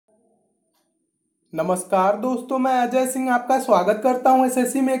नमस्कार दोस्तों, मैं अजय सिंह आपका स्वागत करता हूं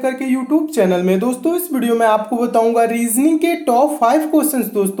एसएससी मेकर के यूट्यूब चैनल में। दोस्तों इस वीडियो में आपको बताऊंगा रीजनिंग के टॉप 5 क्वेश्चंस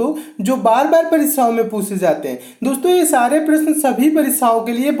दोस्तों जो बार बार परीक्षाओं में पूछे जाते हैं। दोस्तों ये सारे प्रश्न सभी परीक्षाओं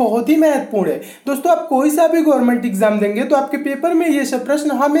के लिए बहुत ही महत्वपूर्ण है। दोस्तों आप कोई सा भी गवर्नमेंट एग्जाम देंगे तो आपके पेपर में ये सब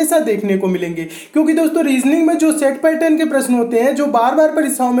प्रश्न हमेशा देखने को मिलेंगे, क्योंकि दोस्तों रीजनिंग में जो सेट पैटर्न के प्रश्न होते हैं जो बार बार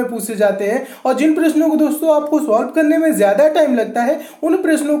परीक्षाओं में पूछे जाते हैं और जिन प्रश्नों को दोस्तों आपको सॉल्व करने में ज्यादा टाइम लगता है, उन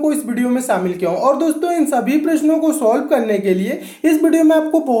प्रश्नों को इस वीडियो में शामिल किया हूं। और दोस्तों इन सभी प्रश्नों को सॉल्व करने के लिए इस वीडियो में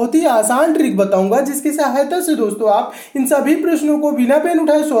आपको बहुत ही आसान ट्रिक बताऊंगा, जिसकी सहायता से दोस्तों आप इन सभी प्रश्नों को बिना पेन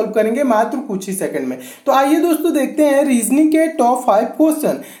उठाए सॉल्व करेंगे मात्र कुछ ही सेकंड में। तो आइए दोस्तों देखते हैं रीजनिंग के टॉप 5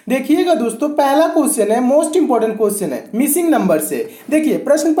 क्वेश्चन। देखिएगा दोस्तों, पहला क्वेश्चन है, मोस्ट इंपॉर्टेंट क्वेश्चन है, मिसिंग नंबर से। देखिए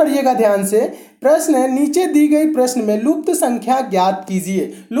प्रश्न पढ़िएगा ध्यान से। प्रश्न है, नीचे दी गई प्रश्न में लुप्त संख्या ज्ञात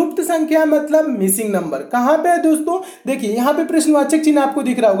कीजिए। लुप्त संख्या मतलब मिसिंग नंबर कहां पे है दोस्तों? देखिए यहाँ पे प्रश्नवाचक चिन्ह आपको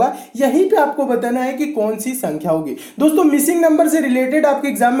दिख रहा होगा, यहीं पे आपको बताना है कि कौन सी संख्या होगी। दोस्तों मिसिंग नंबर से रिलेटेड आपके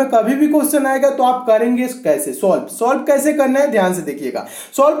एग्जाम में कभी भी क्वेश्चन आएगा तो आप करेंगे कैसे सॉल्व कैसे करना है, ध्यान से देखिएगा।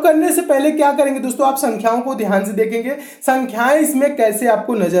 सॉल्व करने से पहले क्या करेंगे दोस्तों, आप संख्याओं को ध्यान से देखेंगे, संख्याएं इसमें कैसे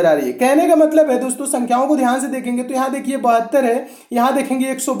आपको नजर आ रही है। कहने का मतलब है दोस्तों, संख्याओं को ध्यान से देखेंगे तो यहाँ देखिए 72 है, यहाँ देखेंगे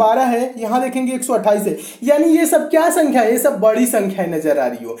 112 है, यहाँ देखेंगे 128 है, यानी ये सब क्या संख्या है, ये सब बड़ी संख्याएं नजर आ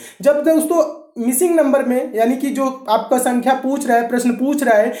रही हो। जब दोस्तों मिसिंग नंबर में यानी कि जो आपका संख्या पूछ रहा है, प्रश्न पूछ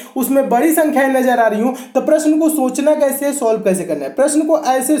रहा है, उसमें बड़ी संख्याएं नजर आ रही हो, तो प्रश्न को सोचना कैसे है, सॉल्व कैसे करना है। प्रश्न को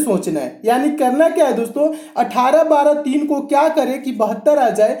ऐसे सोचना है, यानी करना क्या है दोस्तों, 18 12 3 को क्या करे कि 72 आ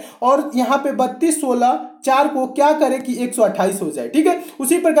जाए, और यहाँ पे 32 16 4 को क्या करे कि 128 हो जाए। ठीक है,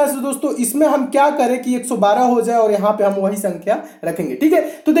 उसी प्रकार से दोस्तों इसमें हम क्या करें कि 112 हो जाए और यहाँ पे हम वही संख्या रखेंगे। ठीक है,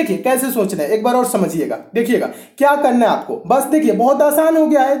 तो देखिए कैसे सोचना है, एक बार और समझिएगा। देखिएगा क्या करना है आपको, बस देखिए बहुत आसान हो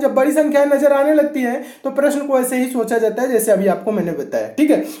गया है। जब बड़ी संख्या नजर आने लगती है तो प्रश्न को ऐसे ही सोचा जाता है जैसे अभी आपको मैंने बताया।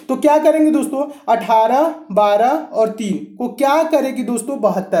 ठीक है, तो क्या करेंगे दोस्तों, 18 12 और 3 को क्या करे कि दोस्तों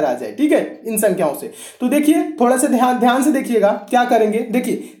 72 आ जाए। ठीक है, इन संख्याओं से। तो देखिए थोड़ा सा ध्यान से देखिएगा क्या करेंगे।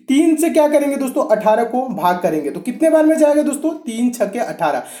 देखिए 3 से क्या करेंगे दोस्तों, 18 को भाग करेंगे तो कितने बार में जाएगा दोस्तों, 3 छक्के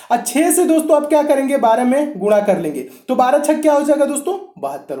 18। और 6 से दोस्तों आप क्या करेंगे, 12 में गुणा कर लेंगे तो 12 छक्के क्या हो जाएगा दोस्तों,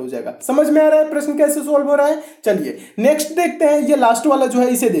 72 हो जाएगा। समझ में आ रहा है प्रश्न कैसे सोल्व हो रहा है? चलिए नेक्स्ट देखते हैं, ये लास्ट वाला जो है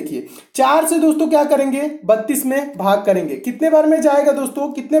इसे देखिए। 4 से दोस्तों क्या करेंगे, 32 में भाग करेंगे, कितने बार में जाएगा दोस्तों,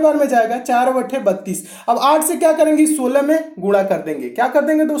 कितने बार में जाएगा, 4 बटे 32। अब 8 से क्या करेंगे, 16 में गुणा कर देंगे। क्या कर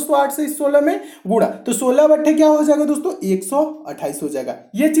देंगे दोस्तों, 8 से 16 में गुणा, तो 16 बटे क्या हो जाएगा दोस्तों, 128 हो जाएगा।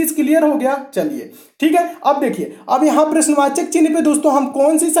 ये चीज क्लियर हो गया। चलिए ठीक है, अब देखिए, अब यहां प्रश्नवाचक चिन्ह पे दोस्तों हम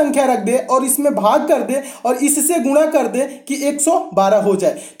कौन सी संख्या रख दे और इसमें भाग कर दे और इससे गुणा कर दे कि 112 हो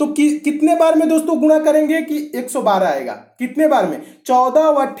जाए। तो कितने बार में दोस्तों गुणा करेंगे कि 112 आएगा, कितने बार में,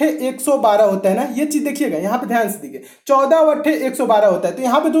 14 बटे 112 होता है ना। ये चीज देखिएगा, यहां पे ध्यान से देखिए, 14 बटे 112 होता है। तो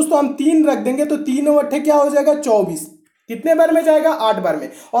यहां पे दोस्तों हम 3 रख देंगे तो 3 बटे क्या हो जाएगा, 24। कितने बार में जाएगा, 8 बार में,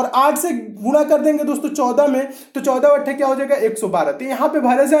 और 8 से गुणा कर देंगे दोस्तों 14 में, तो 14 बटे क्या हो जाएगा, 112। तो यहाँ पे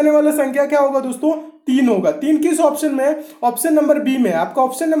भरे जाने वाला संख्या क्या होगा दोस्तों, 3 होगा। 3 किस ऑप्शन में, ऑप्शन नंबर बी में। आपका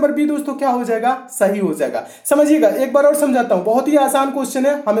ऑप्शन नंबर बी दोस्तों क्या हो जाएगा, सही हो जाएगा। समझिएगा, एक बार और समझाता हूं, बहुत ही आसान क्वेश्चन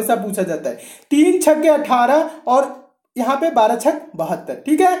है, हमेशा पूछा जाता है। 3 छक्के 18 और यहाँ पे 12 छक 72।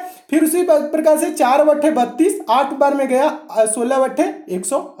 ठीक है, फिर उसी प्रकार से 4 बटे 32, 8 बार में गया, 16 बटे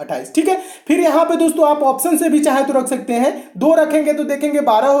 128। ठीक है, फिर यहाँ पे दोस्तों आप ऑप्शन से भी चाहे तो रख सकते हैं, 2 रखेंगे तो देखेंगे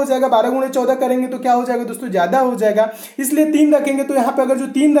 12 हो जाएगा, 12 गुणे 14 करेंगे तो क्या हो जाएगा दोस्तों, ज्यादा हो जाएगा, इसलिए 3 रखेंगे। तो यहाँ पे अगर जो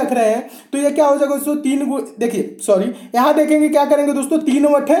 3 रख रहे हैं तो ये क्या हो जाएगा दोस्तों, 3 देखिए सॉरी, यहाँ देखेंगे क्या करेंगे दोस्तों, 3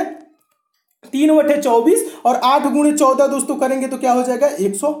 बटे 24 और 8 गुणे 14 दोस्तों करेंगे तो क्या हो जाएगा,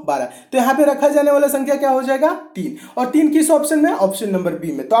 112। तो यहाँ पे रखा जाने वाला संख्या क्या हो जाएगा, 3। और 3 किस ऑप्शन में, ऑप्शन नंबर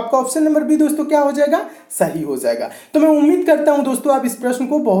बी में। तो आपका ऑप्शन नंबर बी दोस्तों क्या हो जाएगा, सही हो जाएगा। तो मैं उम्मीद करता हूं दोस्तों आप इस प्रश्न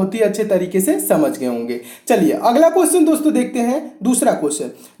को बहुत ही अच्छे तरीके से समझ गए होंगे। चलिए अगला क्वेश्चन दोस्तों देखते हैं। दूसरा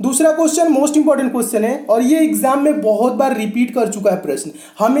क्वेश्चन मोस्ट इंपॉर्टेंट क्वेश्चन है और ये एग्जाम में बहुत बार रिपीट कर चुका है प्रश्न,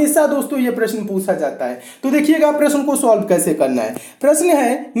 हमेशा दोस्तों ये प्रश्न पूछा जाता है। तो देखिएगा प्रश्न को सॉल्व कैसे करना है। प्रश्न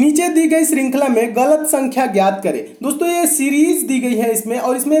है, नीचे दी गई श्रृंखला में गलत संख्या ज्ञात करें। दोस्तों ये सीरीज दी गई है इसमें,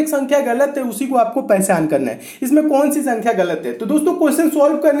 और इसमें एक संख्या गलत है, उसी को आपको पहचान करना है। इसमें कौन सी संख्या गलत है? तो दोस्तों क्वेश्चन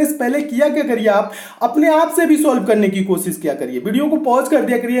सॉल्व करने से पहले किया क्या करिए, आप अपने आप से भी सॉल्व करने की कोशिश किया करिए। वीडियो को पॉज कर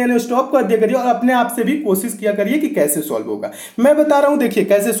दिया करिए, यानी स्टॉप कर दिया करिए और अपने आप से भी कोशिश किया करिए कि कैसे सॉल्व होगा। मैं बता रहा हूं, देखिए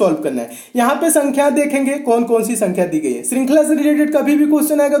कैसे सॉल्व करना है। यहाँ पे संख्या देखेंगे, कौन कौन सी संख्या दी गई है। श्रृंखला से रिलेटेड कभी भी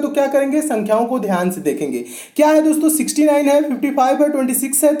क्वेश्चन आएगा तो क्या करेंगे, संख्याओं को ध्यान से देखेंगे। क्या है दोस्तों, 69 है, 55 है,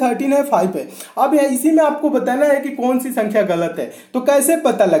 26 है, 13 है, 5 है। अब इसी में आपको बताना है कि कौन सी संख्या गलत है। तो कैसे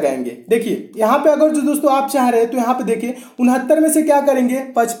पता लगाएंगे, देखिए यहाँ पे अगर जो दोस्तों आप चाह रहे हैं तो यहाँ पे देखिए 69 में से क्या करेंगे,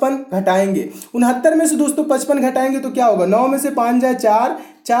 55 घटाएंगे। 69 में से दोस्तों 55 घटाएंगे तो क्या होगा, 9 में से 5 जाए 4,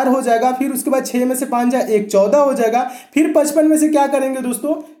 4 हो जाएगा। फिर उसके बाद 6 में से 5 जाए 1, 14 हो जाएगा। फिर 55 में से क्या करेंगे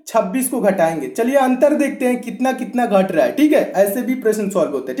दोस्तों, 26 को घटाएंगे। चलिए अंतर देखते हैं कितना कितना घट रहा है, ठीक है। ऐसे भी प्रश्न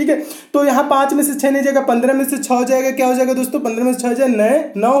सॉल्व होते हैं, ठीक है। तो यहाँ 5 में से 6 नहीं जाएगा, 15 में से 6 हो जाएगा, क्या हो जाएगा दोस्तों, 15 में से 6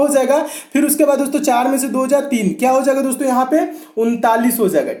 जाए 9 हो जाएगा। फिर उसके बाद दोस्तों 4 में से 2 जाए 3, क्या हो जाएगा दोस्तों, यहाँ पे 39 हो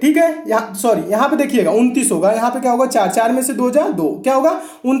जाएगा, ठीक है। यहाँ सॉरी यहाँ पे देखिएगा 29 होगा, यहाँ पे क्या होगा 4 में से 2 जाए 2, क्या होगा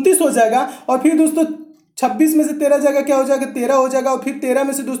 29 हो जाएगा। और फिर दोस्तों 26 में से 13 जाएगा, क्या हो जाएगा 13 हो जाएगा। और फिर 13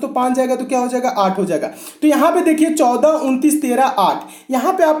 में से दोस्तों 5 जाएगा तो क्या हो जाएगा 8 हो जाएगा। तो यहाँ पे देखिए 14, 29, 13, 8,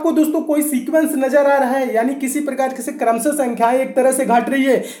 यहाँ पे आपको दोस्तों कोई सीक्वेंस नजर आ रहा है, यानी किसी प्रकार से क्रमशः संख्याएं एक तरह से घट रही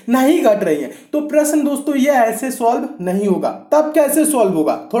है, नहीं घट रही है। तो प्रश्न दोस्तों ये ऐसे सॉल्व नहीं होगा। तब कैसे सॉल्व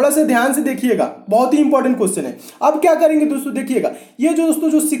होगा, थोड़ा सा ध्यान से देखिएगा, बहुत ही इंपॉर्टेंट क्वेश्चन है। अब क्या करेंगे दोस्तों, देखिएगा ये जो दोस्तों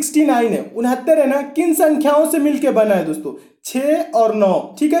जो 69 है 69 है ना, किन संख्याओं से मिलकर बना है दोस्तों, 6 और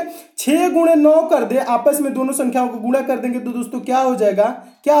 9, ठीक है। 6 गुणे 9 कर दे, आपस में दोनों संख्याओं को गुणा कर देंगे तो दोस्तों क्या हो जाएगा,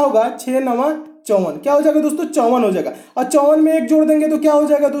 क्या होगा 6 9 54, क्या हो जाएगा दोस्तों 54 हो जाएगा। और 54 में 1 जोड़ देंगे तो क्या हो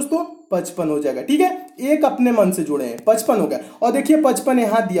जाएगा दोस्तों 55 हो जाएगा, ठीक है। एक अपने मन से जुड़े हैं, 55 हो गया। और देखिए 55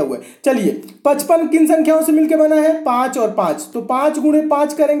 यहाँ दिया हुआ है। चलिए 55 किन संख्याओं से मिलकर बना है, 5 और 5, तो 5 गुणे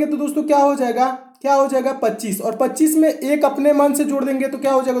 5 करेंगे तो दोस्तों क्या हो जाएगा, क्या हो जाएगा 25। और 25 में एक अपने मन से जोड़ देंगे तो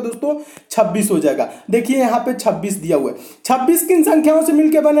क्या हो जाएगा दोस्तों 26 हो जाएगा। देखिए यहाँ पे 26 दिया हुआ है। 26 किन संख्याओं से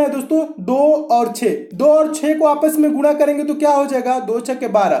मिलकर बना है दोस्तों, 2 और 6, 2 और 6 को आपस में गुणा करेंगे तो क्या हो जाएगा, 2 6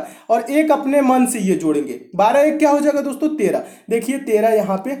 12, और एक अपने मन से ये जोड़ेंगे, 12 1 क्या हो जाएगा दोस्तों 13। देखिए 13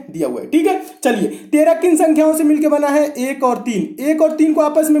 यहाँ पे दिया हुआ है, ठीक है। चलिए 13 किन संख्याओं से मिलकर बना है, 1 और 3, 1 और 3 को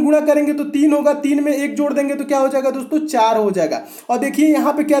आपस में गुणा करेंगे तो 3 होगा, 3 में 1 जोड़ देंगे तो क्या हो जाएगा दोस्तों 4 हो जाएगा। और देखिए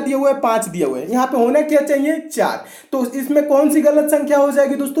यहाँ पे क्या दिया हुआ है, 5 दिया हुआ है, यहाँ पे होना क्या चाहिए 4। तो इसमें कौन सी गलत संख्या हो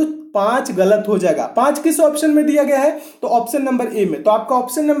जाएगी दोस्तों, 5 गलत हो जाएगा। 5 किस ऑप्शन में दिया गया है, तो ऑप्शन नंबर ए में। तो आपका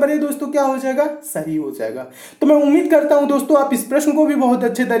ऑप्शन नंबर ए दोस्तों क्या हो जाएगा, सही हो जाएगा। तो मैं उम्मीद करता हूं दोस्तों आप इस प्रश्न को भी बहुत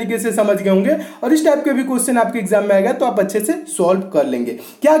अच्छे तरीके से समझ गए होंगे, और इस टाइप के भी क्वेश्चन आपके एग्जाम में आएगा तो आप अच्छे से सॉल्व कर लेंगे।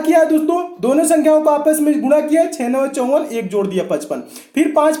 क्या किया दोस्तों, दोनों संख्याओं को आपस में गुणा किया, 6 9 54, 1 जोड़ दिया 55।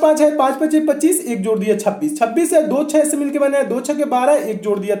 फिर 5 5 है, 5 5 25, 1 जोड़ दिया 26, 26 है, 2 6 से मिलकर बना 2 6 12, 1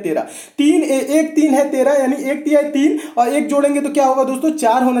 जोड़ दिया 13, 3 1 3 है 13, यानी 1 दिया 3 और 1 जोड़ेंगे तो क्या होगा दोस्तों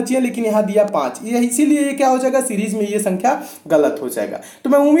 4 होना चाहिए, लेकिन यहाँ दिया 5, ये इसीलिए ये क्या हो जाएगा, सीरीज में ये संख्या गलत हो जाएगा। तो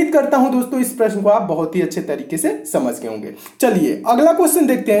मैं उम्मीद करता हूं दोस्तों इस प्रश्न को आप बहुत ही अच्छे तरीके से समझ गए होंगे। चलिए अगला क्वेश्चन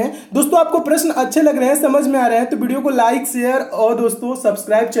देखते हैं। दोस्तों आपको प्रश्न अच्छे लग रहे हैं, समझ में आ रहे हैं, तो वीडियो को लाइक शेयर और दोस्तों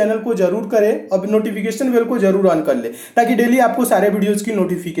सब्सक्राइब चैनल को जरूर करें और नोटिफिकेशन बेल को जरूर ऑन कर ले, ताकि डेली आपको सारे वीडियोज की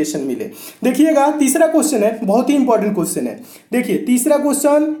नोटिफिकेशन मिले। देखिएगा तीसरा क्वेश्चन है, बहुत ही इंपॉर्टेंट क्वेश्चन है। देखिए तीसरा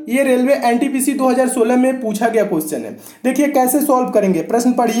क्वेश्चन ये रेलवे एनटीपीसी 2016 में पूछा गया क्वेश्चन है। देखिए कैसे सॉल्व करेंगे,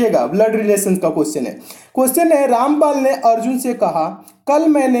 प्रश्न पढ़िएगा, ब्लड रिलेशन का क्वेश्चन है। क्वेश्चन है, रामपाल ने अर्जुन से कहा, कल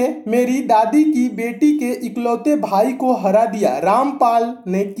मैंने मेरी दादी की बेटी के इकलौते भाई को हरा दिया, रामपाल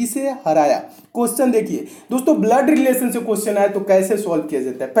ने किसे हराया। क्वेश्चन देखिए दोस्तों, ब्लड रिलेशन से क्वेश्चन आए तो कैसे सॉल्व किया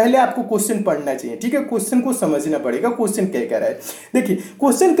जाता है, पहले आपको क्वेश्चन पढ़ना चाहिए, ठीक है। क्वेश्चन को समझना पड़ेगा, क्वेश्चन क्या कह रहा है। देखिए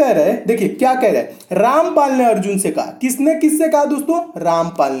क्वेश्चन कह रहा है, देखिए क्या कह रहा है, रामपाल ने अर्जुन से कहा, किसने किससे कहा दोस्तों,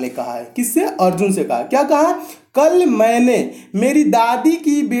 रामपाल ने कहा है, किससे, अर्जुन से कहा। क्या कहा, कल मैंने मेरी दादी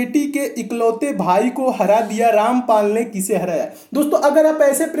की बेटी के इकलौते भाई को हरा दिया, रामपाल ने किसे हराया। दोस्तों अगर आप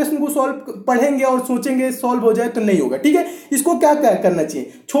ऐसे प्रश्न को सॉल्व पढ़ेंगे और सोचेंगे सॉल्व हो जाए तो नहीं होगा, ठीक है। इसको क्या क्या करना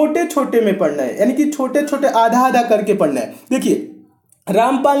चाहिए, छोटे छोटे में पढ़ना है, यानी कि छोटे छोटे आधा आधा करके पढ़ना है। देखिए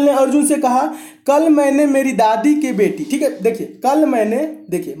रामपाल ने अर्जुन से कहा, कल मैंने मेरी दादी की बेटी, ठीक है। देखिए कल मैंने,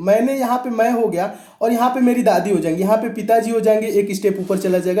 देखिए मैंने यहाँ पे मैं हो गया और यहाँ पे मेरी दादी हो जाएंगी, यहाँ पे पिताजी हो जाएंगे, एक स्टेप ऊपर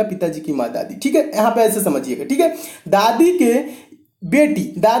चला जाएगा, पिताजी की माँ दादी, ठीक है। यहाँ पे ऐसे समझिएगा, ठीक है। दादी के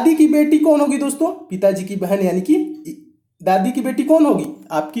बेटी, दादी की बेटी कौन होगी दोस्तों, पिताजी की बहन, यानी कि दादी की बेटी कौन होगी,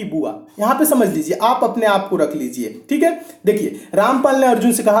 आपकी बुआ। यहां पे समझ लीजिए, आप अपने आप को रख लीजिए, ठीक है। देखिए रामपाल ने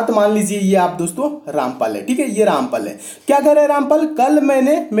अर्जुन से कहा, तो मान लीजिए ये आप दोस्तों रामपाल है, ठीक है, ये रामपाल है। क्या कह रहे हैं रामपाल, कल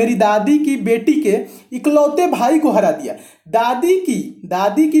मैंने मेरी दादी की बेटी के इकलौते भाई को हरा दिया।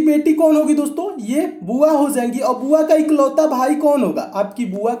 दादी की बेटी कौन होगी दोस्तों, ये बुआ हो जाएंगी, और बुआ का इकलौता भाई कौन होगा, आपकी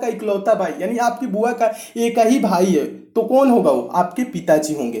बुआ का इकलौता भाई, यानी आपकी बुआ का एक ही भाई है, तो कौन होगा वो, आपके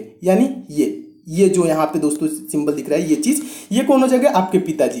पिताजी होंगे। यानी ये जो यहाँ पे दोस्तों सिंबल दिख रहा है, ये चीज, ये कौन हो जाएगा, आपके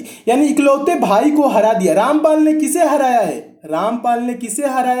पिताजी। यानी इकलौते भाई को हरा दिया। रामपाल ने किसे हराया है, रामपाल ने किसे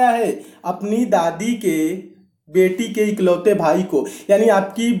हराया है, अपनी दादी के बेटी के इकलौते भाई को, यानी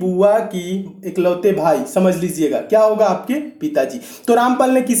आपकी बुआ की इकलौते भाई, समझ लीजिएगा क्या होगा, आपके पिताजी। तो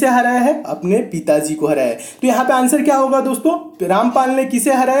रामपाल ने किसे हराया है, अपने पिताजी को हराया है। तो यहाँ पे आंसर क्या होगा दोस्तों, रामपाल ने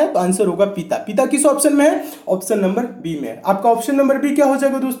किसे हराया, तो आंसर होगा पिता। पिता किस ऑप्शन में है, ऑप्शन नंबर बी में है। आपका ऑप्शन नंबर बी क्या हो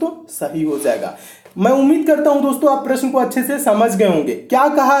जाएगा दोस्तों, सही हो जाएगा। मैं उम्मीद करता हूं दोस्तों आप प्रश्न को अच्छे से समझ गए होंगे। क्या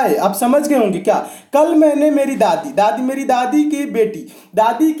कहा है आप समझ गए होंगे क्या? कल मैंने मेरी मेरी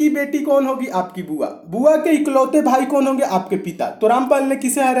दादी की बेटी कौन होगी? आपकी बुआ। बुआ के इकलौते भाई कौन होंगे? आपके पिता। तो रामपाल ने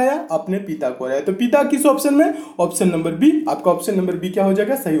किसे हराया? अपने पिता को हराया। तो पिता किस ऑप्शन में? Option number B. आपका ऑप्शन नंबर बी क्या हो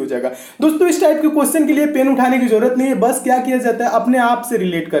जाएगा? सही हो जाएगा। दोस्तों इस टाइप के क्वेश्चन के लिए पेन उठाने की जरूरत नहीं है, बस क्या किया जाता है अपने आप से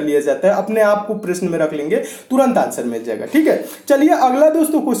रिलेट कर लिया जाता है, अपने आप को प्रश्न में रख लेंगे, तुरंत आंसर मिल जाएगा। ठीक है, चलिए अगला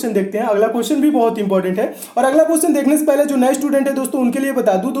दोस्तों क्वेश्चन देखते हैं। अगला क्वेश्चन भी बहुत इंपॉर्टेंट है। और अगला क्वेश्चन देखने से पहले जो नए स्टूडेंट है दोस्तों उनके लिए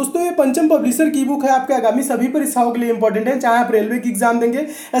बता दूं दोस्तों, ये पंचम पब्लिशर की बुक है, आपके आगामी सभी परीक्षाओं के लिए इंपॉर्टेंट है, चाहे आप रेलवे की एग्जाम देंगे,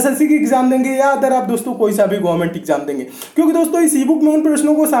 एसएससी की एग्जाम देंगे या अदर आप दोस्तों कोई सा भी गवर्नमेंट एग्जाम देंगे। क्योंकि दोस्तों इस ई बुक में उन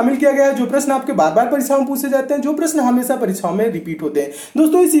प्रश्नों को शामिल किया गया है जो प्रश्न आपके बार बार परीक्षाओं में पूछे जाते हैं, जो प्रश्न हमेशा परीक्षाओं में रिपीट होते हैं।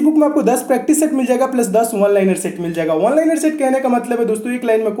 दोस्तों इस ई बुक में आपको 10 प्रैक्टिस सेट मिल जाएगा प्लस 10 वन लाइनर सेट मिल जाएगा। वन लाइनर सेट कहने का मतलब है दोस्तों एक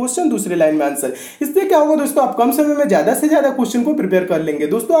लाइन में क्वेश्चन, दूसरी लाइन में आंसर। इससे क्या होगा दोस्तों, आप कम समय में ज्यादा से ज्यादा क्वेश्चन को प्रिपेयर कर लेंगे।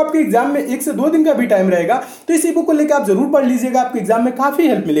 दोस्तों आपके एग्जाम में 1 से 2 दिन का भी टाइम रहेगा, तो इस ई बुक को लेकर आप जरूर पढ़ लीजिएगा, आपके एग्जाम में काफी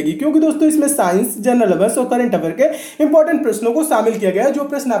हेल्प मिलेगी। क्योंकि दोस्तों इसमें साइंस, जनरल अवेयर्स और करंट अफेयर के इंपॉर्टेंट प्रश्नों को शामिल किया गया है, जो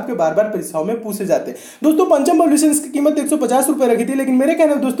प्रश्न आपके बार बार परीक्षाओं में पूछे जाते हैं। दोस्तों पंचम पब्लिशर्स की कीमत 150 रुपए रखी थी, लेकिन मेरे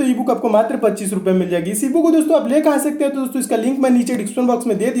कहने में दोस्तों ई बुक आपको मात्र 25 रुपए मिल जाएगी। इस ई बुक को दोस्तों आप ले कहां सकते हैं? तो दोस्तों इसका लिंक मैं नीचे डिस्क्रिप्शन बॉक्स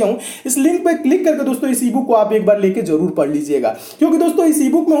में दे दिया हूं, इस लिंक पर क्लिक करके दोस्तों इस ई बुक को आप एक बार लेके जरूर पढ़ लीजिएगा। क्योंकि दोस्तों इस ई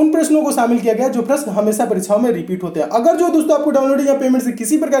बुक में उन प्रश्नों को शामिल किया गया जो प्रश्न हमेशा परीक्षाओं में रिपीट होते हैं। अगर जो दोस्तों आपको डाउनलोडिंग या पेमेंट से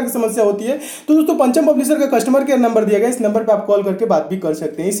किसी प्रकार की समस्या होती है तो दोस्तों पंचम पब्लिशर का कस्टमर केयर नंबर दिया गया, इस नंबर पर आप कॉल करके बात भी कर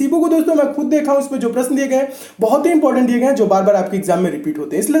सकते हैं। इस ई बुक को दोस्तों मैं खुद देखा हूं, इसमें जो प्रश्न दिए गए बहुत ही इंपॉर्टेंट दिए गए हैं, जो बार बार आपके एग्जाम में रिपीट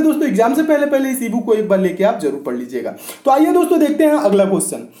होते हैं। इसलिए दोस्तों एग्जाम से पहले इस ई बुक को एक बार लेके आप जरूर पढ़ लीजिएगा। तो आइए दोस्तों देखते हैं अगला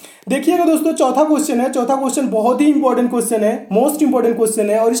क्वेश्चन। देखिएगा दोस्तों चौथा क्वेश्चन है। चौथा क्वेश्चन बहुत ही इंपॉर्टेंट क्वेश्चन है, मोस्ट इंपॉर्टेंट क्वेश्चन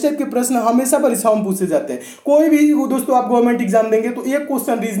है, और इस टाइप के प्रश्न हमेशा परीक्षाओं में पूछे जाते हैं। कोई भी दोस्तों आप गवर्नमेंट एग्जाम देंगे तो एक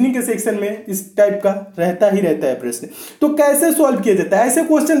क्वेश्चन रीजनिंग के सेक्शन में इस टाइप का रहता है प्रश्न। तो कैसे सॉल्व किया जाता है? ऐसे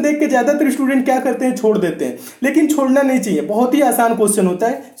क्वेश्चन देख के ज्यादातर स्टूडेंट क्या करते हैं, छोड़ देते हैं, लेकिन छोड़ना नहीं चाहिए। बहुत ही आसान क्वेश्चन होता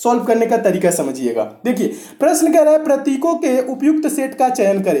है, सॉल्व करने का तरीका समझिएगा। देखिए प्रश्न कह रहा है प्रतीकों के उपयुक्त सेट का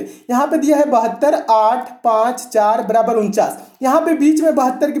चयन करें। यहां पे दिया है 72, 8, 5, 4 बराबर 49। यहाँ पे बीच में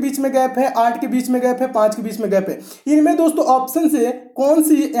 72 के बीच में गैप है, 8 के बीच में गैप है, 5 के बीच में गैप है। इनमें दोस्तों ऑप्शन से कौन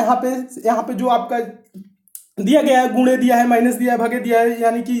सी यहाँ पे जो आपका दिया गया है, गुणे दिया है, माइनस दिया है, भागे दिया है,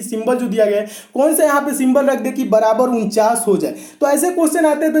 यानी कि सिंबल जो दिया गया है, कौन सा यहाँ पे सिंबल रख दे कि बराबर 49 हो जाए। तो ऐसे क्वेश्चन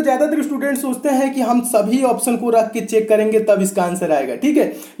आते हैं तो ज्यादातर स्टूडेंट सोचते हैं कि हम सभी ऑप्शन को रख के चेक करेंगे तब इसका आंसर आएगा। ठीक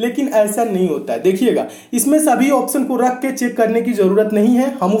है, लेकिन ऐसा नहीं होता है। देखिएगा इसमें सभी ऑप्शन को रख के चेक करने की जरूरत नहीं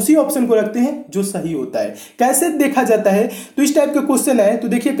है, हम उसी ऑप्शन को रखते हैं जो सही होता है। कैसे देखा जाता है? तो इस टाइप के क्वेश्चन है तो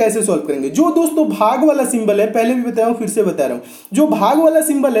देखिए कैसे सॉल्व करेंगे। जो दोस्तों भाग वाला सिंबल है, पहले भी बताया हूं फिर से बता रहा हूं, जो भाग वाला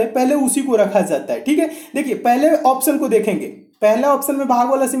सिंबल है पहले उसी को रखा जाता है। ठीक है, देखिए पहले ऑप्शन को देखेंगे, पहला ऑप्शन में भाग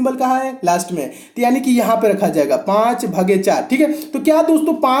वाला सिंबल कहाँ है? लास्ट में, तो यानी कि यहां पे रखा जाएगा 5/4। ठीक है, तो क्या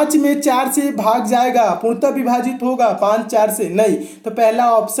दोस्तों 5 में 4 से भाग जाएगा, पूर्णतः विभाजित होगा 5 4 से? नहीं, तो पहला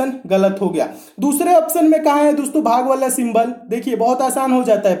ऑप्शन गलत हो गया। दूसरे ऑप्शन में कहाँ है दोस्तों भाग वाला सिंबल? देखिए बहुत आसान हो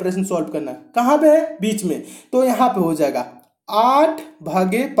जाता है प्रश्न सॉल्व करना। कहां पे है? बीच में, तो यहां पे हो जाएगा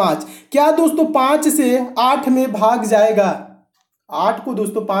 8/5। क्या दोस्तों 5 से 8 में भाग जाएगा? 8 को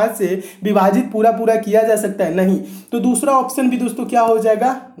दोस्तों 5 से विभाजित पूरा किया जा सकता है? नहीं, तो दूसरा ऑप्शन भी दोस्तों क्या हो जाएगा?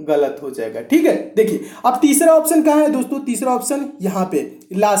 गलत हो जाएगा। ठीक है, देखिए अब तीसरा ऑप्शन कहाँ है दोस्तों? तीसरा ऑप्शन यहाँ पे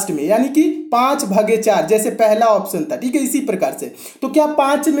लास्ट में, यानी कि 5/4 जैसे पहला ऑप्शन था। ठीक है, इसी प्रकार से तो क्या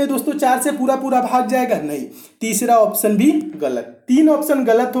 5 में दोस्तों 4 से पूरा भाग जाएगा? नहीं, तीसरा ऑप्शन भी गलत। 3 ऑप्शन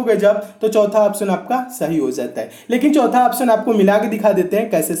गलत हो गए जब, तो चौथा ऑप्शन आपका सही हो जाता है। लेकिन चौथा ऑप्शन आपको मिला के दिखा देते हैं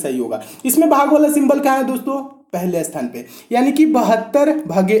कैसे सही होगा। इसमें भाग वाला सिंबल कहाँ है दोस्तों? पहले स्थान पे, यानी कि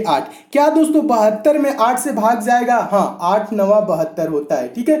 72/8। क्या दोस्तों 72 में 8 से भाग जाएगा? हाँ, 8 9 72 होता है।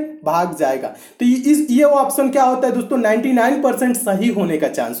 ठीक है, भाग जाएगा। तो ये ऑप्शन क्या होता है दोस्तों? 99% सही होने का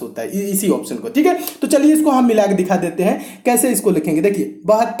चांस होता है इसी ऑप्शन को। ठीक है, तो चलिए इसको हम मिला के दिखा देते हैं कैसे इसको लिखेंगे। देखिए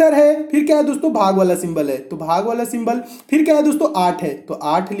 72 है, फिर क्या है दोस्तों? भाग वाला सिंबल है, तो भाग वाला सिंबल, फिर क्या है दोस्तों? 8 है, तो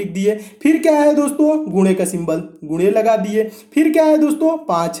 8 लिख दिए। फिर क्या है दोस्तों? गुणे का सिंबल, गुणे लगा दिए। फिर क्या है दोस्तों?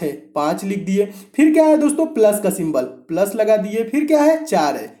 5 है, 5 लिख दिए। फिर क्या है दोस्तों? प्लस का सिंबल, प्लस लगा दिए। फिर क्या है?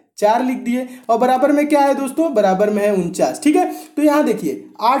 4 है, 4 लिख दिए। और बराबर में क्या है दोस्तों? बराबर में है 49। ठीक है, तो यहां देखिए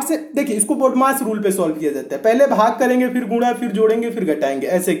 8 से, देखिए इसको बोडमास रूल पे सॉल्व किया जाता है। पहले भाग करेंगे, फिर गुणा, फिर जोड़ेंगे, फिर घटाएंगे,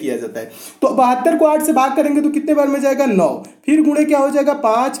 ऐसे किया जाता है। तो 72 को 8 से भाग करेंगे तो कितने बार में जाएगा? 9। फिर गुणे क्या हो जाएगा?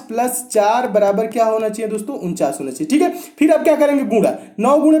 5 + 4 बराबर क्या होना चाहिए दोस्तों? 49 होना चाहिए। ठीक है, फिर अब क्या करेंगे? गुणा।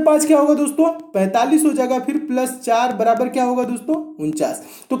 9 × 5 क्या होगा दोस्तों? 45 हो जाएगा। फिर +4 बराबर क्या होगा दोस्तों? 49।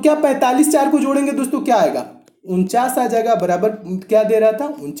 तो क्या 45 4 को जोड़ेंगे दोस्तों क्या आएगा? 49 आ जाएगा, बराबर क्या दे रहा था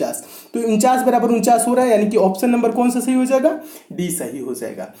 49। तो 49 बराबर 49 हो रहा है, यानी कि ऑप्शन नंबर कौन सा सही हो जाएगा, डी सही हो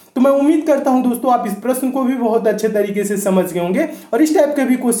जाएगा। तो मैं उम्मीद करता हूं दोस्तों आप इस प्रश्न को भी बहुत अच्छे तरीके से समझ गए होंगे और इस टाइप के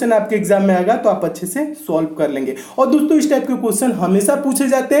भी क्वेश्चन आपके एग्जाम में आएगा तो आप अच्छे से सॉल्व कर लेंगे। और दोस्तों इस टाइप के क्वेश्चन हमेशा पूछे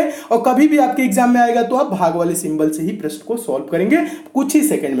जाते हैं और कभी भी आपके एग्जाम में आएगा तो आप भाग वाले सिंबल से ही प्रश्न को सॉल्व करेंगे, कुछ ही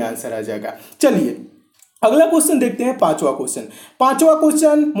सेकंड में आंसर आ जाएगा। चलिए अगला क्वेश्चन देखते हैं, पांचवा क्वेश्चन। पांचवा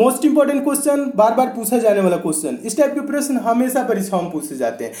क्वेश्चन मोस्ट इंपॉर्टेंट क्वेश्चन, बार बार पूछा जाने वाला क्वेश्चन। इस टाइप के प्रश्न हमेशा परीक्षाओं में पूछे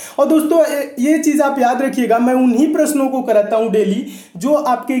जाते हैं और दोस्तों ये चीज आप याद रखिएगा, मैं उन्हीं प्रश्नों को कराता हूं डेली जो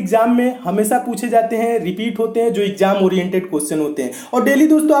आपके एग्जाम में हमेशा पूछे जाते हैं, रिपीट होते हैं, जो एग्जाम ओरिएंटेड क्वेश्चन होते हैं। और डेली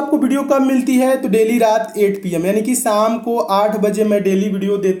दोस्तों आपको वीडियो कब मिलती है, तो डेली रात 8 PM यानी कि शाम को 8 बजे मैं डेली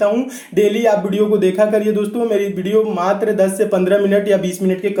वीडियो देता हूं। डेली आप वीडियो को देखा करिए दोस्तों, मेरी वीडियो मात्र 10 से 15 मिनट या 20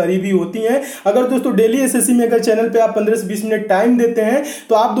 मिनट के करीब ही होती है। अगर दोस्तों डेली एसएससी मेकर चैनल पे आप 15 से 20 मिनट टाइम देते हैं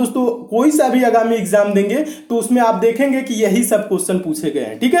तो आप दोस्तों कोई सा भी आगामी एग्जाम देंगे तो उसमें आप देखेंगे कि यही सब क्वेश्चन पूछे गए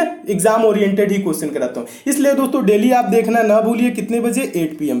हैं। ठीक है, एग्जाम ओरिएंटेड ही क्वेश्चन कराता हूं, इसलिए दोस्तों डेली आप देखना ना भूलिए। कितने बजे,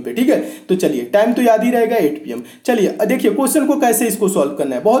 8 PM पे। ठीक है, तो चलिए टाइम तो याद ही रहेगा 8 PM। चलिए देखिए क्वेश्चन को कैसे इसको सॉल्व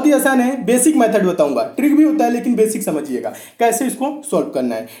करना है, बहुत ही आसान है, बेसिक मेथड बताऊंगा, ट्रिक भी होता है लेकिन बेसिक समझिएगा कैसे इसको सॉल्व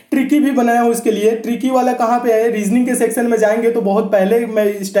करना है। ट्रिकी भी बनाया हूं इसके लिए। ट्रिकी वाला कहां पे है, रीजनिंग के सेक्शन में जाएंगे तो बहुत पहले मैं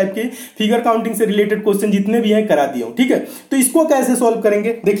इस टाइप की फिगर काउंटिंग से रिलेटेड क्वेश्चन जितने भी हैं करा दिया हूं। ठीक है, तो इसको कैसे सॉल्व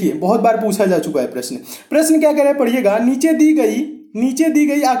करेंगे, देखिए बहुत बार पूछा जा चुका है प्रश्न। प्रश्न क्या कह रहा है पढ़िएगा, नीचे दी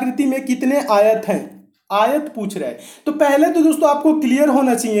गई आकृति में कितने आयत हैं, आयत पूछ रहा है। तो पहले तो दोस्तों आपको क्लियर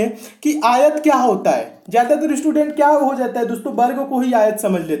होना चाहिए कि आयत क्या होता है। ज्यादातर स्टूडेंट क्या हो जाता है दोस्तों, वर्ग को ही आयत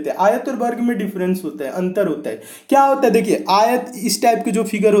समझ लेते हैं। आयत और वर्ग में डिफरेंस होता है, अंतर होता है। क्या होता है, देखिए आयत इस टाइप के जो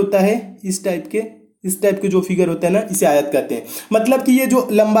फिगर होता है, इस टाइप के जो फिगर होता है ना, इसे आयत कहते हैं। मतलब कि ये जो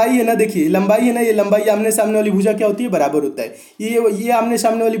लंबाई है ना, देखिए लंबाई है ना, ये लंबाई आमने सामने वाली भुजा क्या होती है, बराबर होता है। ये आमने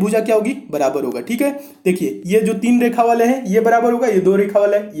सामने वाली भुजा क्या होगी, बराबर होगा। ठीक है, देखिए ये जो 3 रेखा वाले हैं ये बराबर होगा, ये 2 रेखा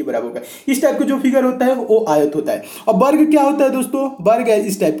वाला है ये बराबर होगा। इस टाइप का जो फिगर होता है वो आयत होता है। और वर्ग क्या होता है दोस्तों, वर्ग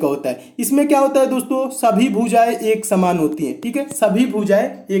इस टाइप का होता है। इसमें क्या होता है दोस्तों, सभी भुजाएं एक समान होती हैं। ठीक है, सभी भुजाएं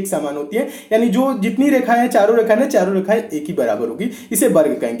एक समान होती हैं, यानी जो जितनी रेखाएं, चारों रेखाएं एक ही बराबर होगी, इसे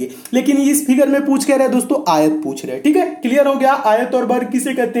वर्ग कहेंगे। लेकिन इस फिगर में पूछ कह रहा है दोस्तों आयत पूछ रहे हैं। ठीक है, क्लियर हो गया, आयत और वर्ग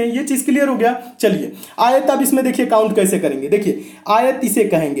किसे कहते हैं, ये चीज क्लियर हो गया। चलिए आयत अब इसमें देखिए काउंट कैसे करेंगे, देखिए आयत इसे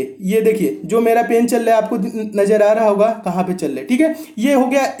कहेंगे। ये देखिए जो मेरा पेन चल रहा है आपको नजर आ रहा होगा कहां पे चल रहा है। ठीक है, ये हो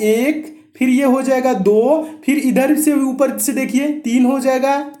गया 1, फिर ये हो जाएगा 2, फिर इधर से ऊपर से देखिए 3 हो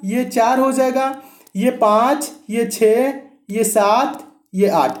जाएगा, ये 4 हो जाएगा, ये 5, ये 6, ये 7, ये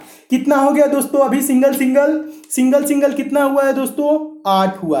 8। कितना हो गया दोस्तों, अभी सिंगल सिंगल कितना हुआ है दोस्तों,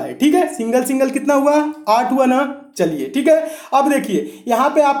 8 हुआ है। ठीक है, सिंगल कितना हुआ, 8 हुआ ना। चलिए ठीक है, अब देखिए यहां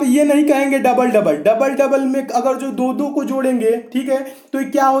पे आप ये नहीं कहेंगे डबल में अगर जो 2 को जोड़ेंगे, ठीक है, तो ये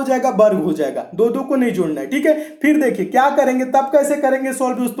क्या हो जाएगा, वर्ग हो जाएगा। 2 को नहीं जोड़ना है। ठीक है, फिर देखिए क्या करेंगे, तब कैसे करेंगे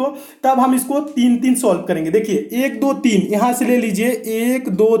सॉल्व दोस्तों, तब हम इसको 3 सॉल्व करेंगे। देखिए 1 2 3 यहां से ले लीजिए, 1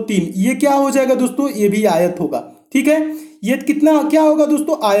 2 3, ये क्या हो जाएगा दोस्तों, ये भी आयत होगा। ठीक है, ये कितना क्या होगा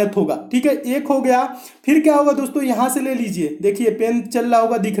दोस्तों, आयत होगा। ठीक है, 1 हो गया, फिर क्या होगा दोस्तों, यहां से ले लीजिए, देखिए पेन चल रहा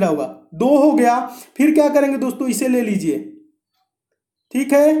होगा, दिख रहा होगा, 2 हो गया, फिर क्या करेंगे दोस्तों, इसे ले लीजिए।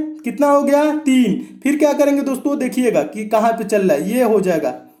 ठीक है, कितना हो गया, 3, फिर क्या करेंगे दोस्तों, देखिएगा कि कहां पे चल रहा है, ये हो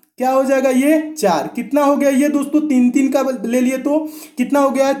जाएगा, क्या हो जाएगा, ये 4, कितना हो गया ये दोस्तों, 3 का ले लिए तो कितना हो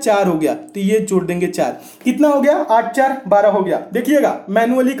गया, 4 हो गया, तो ये जोड़ देंगे 4, कितना हो गया, 8 4 12 हो गया। देखिएगा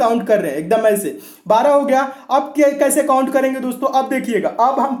मैनुअली काउंट कर रहे हैं एकदम ऐसे, 12 हो गया। अब कैसे काउंट करेंगे दोस्तों, अब देखिएगा,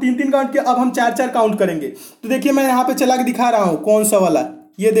 अब हम 3 काउंट किया, अब हम 4 काउंट करेंगे। तो देखिए मैं यहाँ पे चला के दिखा रहा हूं कौन सा वाला,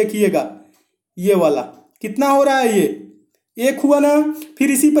 ये देखिएगा, ये वाला कितना हो रहा है, ये 1 हुआ ना।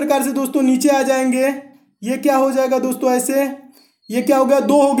 फिर इसी प्रकार से दोस्तों नीचे आ जाएंगे, ये क्या हो जाएगा दोस्तों, ऐसे ये क्या हो गया,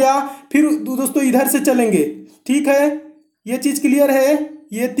 2 हो गया। फिर दोस्तों इधर से चलेंगे, ठीक है, ये चीज क्लियर है,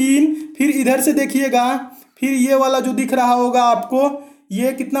 ये 3, फिर इधर से देखिएगा, फिर ये वाला जो दिख रहा होगा आपको,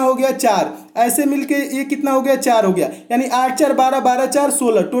 ये कितना हो गया, 4, ऐसे मिलके ये कितना हो गया, 4 हो गया, यानी 8 4 12 12 4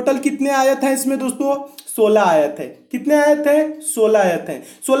 16। टोटल कितने आयत हैं इसमें दोस्तों, 16 आयत है। कितने आयत है, 16 आयत है।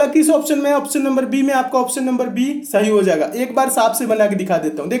 16 किस ऑप्शन में, ऑप्शन नंबर बी में, आपका ऑप्शन नंबर बी सही हो जाएगा। एक बार साफ से बना के दिखा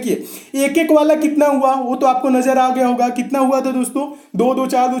देता हूं, देखिए एक वाला कितना हुआ वो तो आपको नजर आ गया होगा, कितना हुआ था दोस्तों, 2 2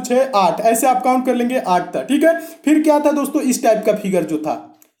 4 2 6 8, ऐसे आप काउंट कर लेंगे, 8 था। ठीक है, फिर क्या था दोस्तों, इस टाइप का फिगर जो था,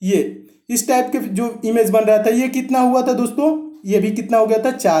 ये इस टाइप के जो इमेज बन रहा था, ये कितना हुआ था दोस्तों, ये भी कितना हो गया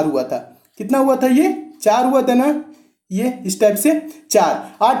था, 4 हुआ था। कितना हुआ था, ये 4 हुआ था ना, ये इस टाइप से 4,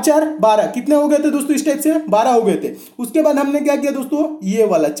 8 4 12, कितने हो गए थे दोस्तों, इस टाइप से 12 हो गए थे। उसके बाद हमने क्या किया दोस्तों, ये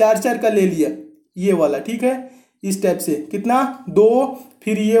वाला 4 4 का ले लिया, ये वाला, ठीक है, इस टाइप से कितना, 2,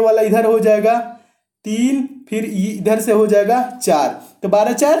 फिर ये वाला इधर हो जाएगा 3, फिर इधर से हो जाएगा 4, तो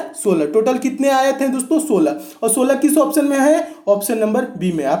 12 4 16, टोटल कितने आए थे दोस्तों 16, और 16 किस ऑप्शन में है, ऑप्शन नंबर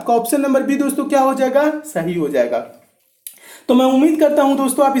बी में। आपका ऑप्शन नंबर बी दोस्तों क्या हो जाएगा, सही हो जाएगा। तो मैं उम्मीद करता हूं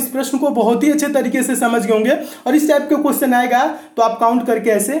दोस्तों आप इस प्रश्न को बहुत ही अच्छे तरीके से समझ गए होंगे, और इस टाइप के क्वेश्चन आएगा तो आप काउंट करके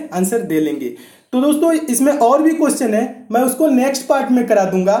ऐसे आंसर दे लेंगे। तो दोस्तों इसमें और भी क्वेश्चन है, मैं उसको नेक्स्ट पार्ट में करा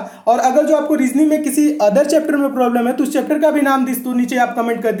दूंगा। और अगर जो आपको रीजनिंग में किसी अदर चैप्टर में प्रॉब्लम है तो उस चैप्टर का भी नाम दोस्तों नीचे आप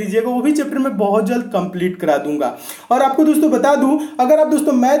कमेंट कर दीजिएगा, वो भी चैप्टर में बहुत जल्द कंप्लीट करा दूंगा। और आपको दोस्तों बता दूं, अगर आप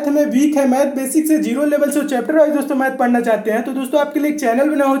दोस्तों मैथ में वीक है, मैथ बेसिक से 0 लेवल से चैप्टर वाइज दोस्तों मैथ पढ़ना चाहते हैं, तो दोस्तों आपके लिए एक चैनल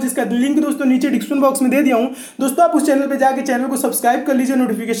बना हो जिसका लिंक दोस्तों नीचे डिस्क्रिप्शन बॉक्स में दे दिया हूं। दोस्तों आप उस चैनल पर जाकर चैनल को सब्सक्राइब कर लीजिए,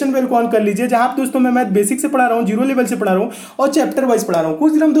 नोटिफिकेशन बेल को ऑन कर लीजिए, जहां दोस्तों मैं मैथ बेसिक से पढ़ा रहा हूँ, 0 लेवल से पढ़ा रहा हूँ और चैप्टर वाइज पढ़ा रहा हूँ।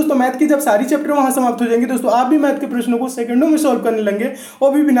 कुछ दिन दोस्तों मैथ की जब सारी चैप्टर वहां समाप्त हो जाएंगे दोस्तों, आप भी मैथ के प्रश्नों को सेकंडों में सॉल्व करने लगेंगे, वो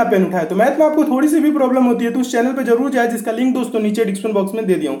भी बिना पेन उठाए। तो मैथ में आपको थोड़ी सी भी प्रॉब्लम होती है तो उस चैनल पे जरूर जाए, जिसका लिंक दोस्तों नीचे डिस्क्रिप्शन बॉक्स में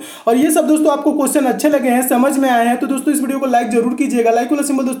दे दिया हूं। और ये सब दोस्तों आपको क्वेश्चन अच्छे लगे हैं, समझ में आए हैं, तो दोस्तों इस वीडियो को लाइक जरूर कीजिएगा। लाइक वाला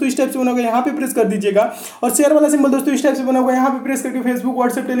सिंबल दोस्तों इस टाइप से बना होगा, यहाँ पे प्रेस कर दीजिएगा, और शेयर वाला सिंबल दोस्तों इस टाइप से बना होगा, यहाँ पे प्रेस करके फेसबुक,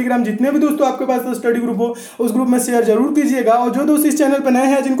 व्हाट्सएप, टेलीग्राम जितने भी दोस्तों आपके पास स्टडी ग्रुप हो उस ग्रुप में शेयर जरूर कीजिएगा। और जो दोस्त इस चैनल पर नए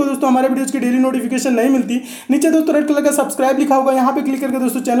हैं, जिनको दोस्तों हमारे वीडियोज की डेली नोटिफिकेशन नहीं मिलती, नीचे दोस्तों रेड कलर का सब्सक्राइब लिखा होगा, यहाँ पे क्लिक करके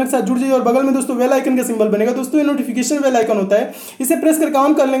दोस्तों चैनल के साथ जुड़ जाइए, और बगल में दोस्तों बेल आइकन का सिंबल बनेगा दोस्तों, ये नोटिफिकेशन बेल आइकन होता है, इसे प्रेस करके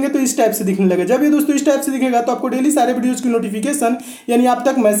ऑन कर लेंगे तो इस टाइप से दिखने लगेगा। जब ये दोस्तों इस टाइप से दिखेगा तो आपको डेली सारे वीडियोस की नोटिफिकेशन यानी आप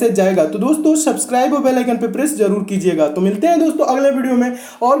तक मैसेज जाएगा। तो दोस्तों सब्सक्राइब और बेल आइकन पे प्रेस जरूर कीजिएगा। तो मिलते हैं दोस्तों अगले वीडियो में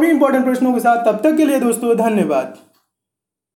और भी इंपॉर्टेंट प्रश्नों के साथ, तब तक के लिए दोस्तों धन्यवाद।